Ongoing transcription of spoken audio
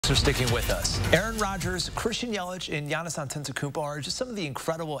For sticking with us. Aaron Rodgers, Christian Yelich, and Giannis Antetokounmpo are just some of the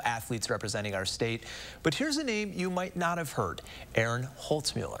incredible athletes representing our state. But here's a name you might not have heard,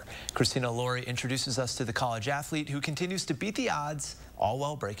 Aaron-Holzmueller. Christina Laurie introduces us to the college athlete who continues to beat the odds, all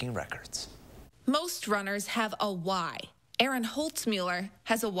while breaking records. Most runners have a why. Aaron-Holzmueller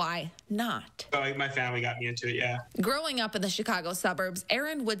has a why not. My family got me into it, yeah. Growing up in the Chicago suburbs,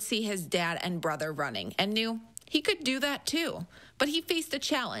 Aaron would see his dad and brother running and knew he could do that too. But he faced a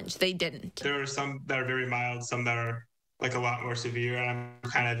challenge they didn't. There are some that are very mild, some that are like a lot more severe, and I'm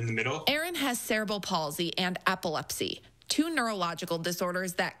kind of in the middle. Aaron has cerebral palsy and epilepsy, two neurological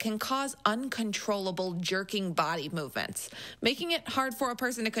disorders that can cause uncontrollable jerking body movements, making it hard for a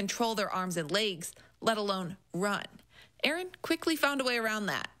person to control their arms and legs, let alone run. Aaron quickly found a way around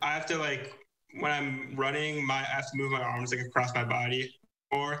that. I have to, when I'm running, I have to move my arms across my body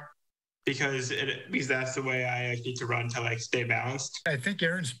more because that's the way I need to run to stay balanced. I think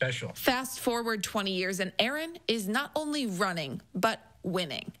Aaron's special. Fast forward 20 years and Aaron is not only running, but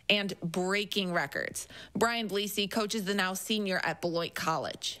winning and breaking records. Brian Bleasy coaches the now senior at Beloit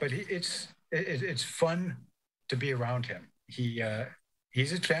College. But it's fun to be around him.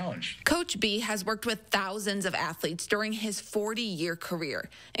 He's a challenge. Coach B has worked with thousands of athletes during his 40-year career,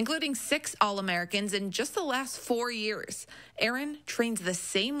 including 6 All-Americans in just the last 4 years. Aaron trains the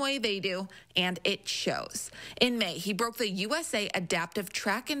same way they do, and it shows. In May, he broke the USA Adaptive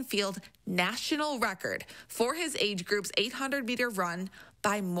Track and Field national record for his age group's 800-meter run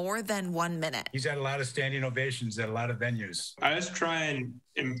by more than 1 minute. He's had a lot of standing ovations at a lot of venues. I just try and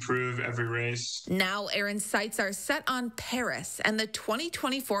improve every race. Now Aaron's sights are set on Paris and the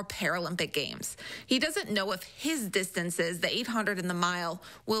 2024 Paralympic Games. He doesn't know if his distances, the 800 and the mile,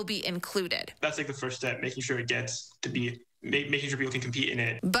 will be included. That's the first step, making sure it gets to be, making sure people can compete in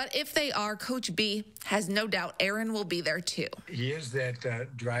it. But if they are, Coach B has no doubt Aaron will be there too. He is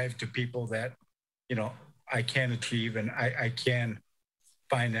that drive to people that, I can achieve, and I can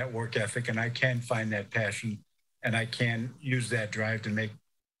find that work ethic, and I can find that passion, and I can use that drive to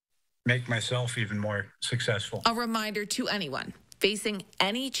make myself even more successful. A reminder to anyone facing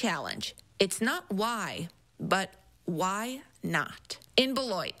any challenge, it's not why, but why not? In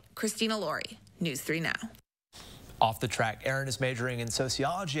Beloit, Christina Laurie, News 3 Now. Off the track, Aaron is majoring in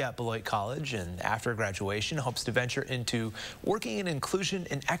sociology at Beloit College, and after graduation hopes to venture into working in inclusion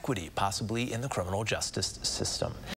and equity, possibly in the criminal justice system.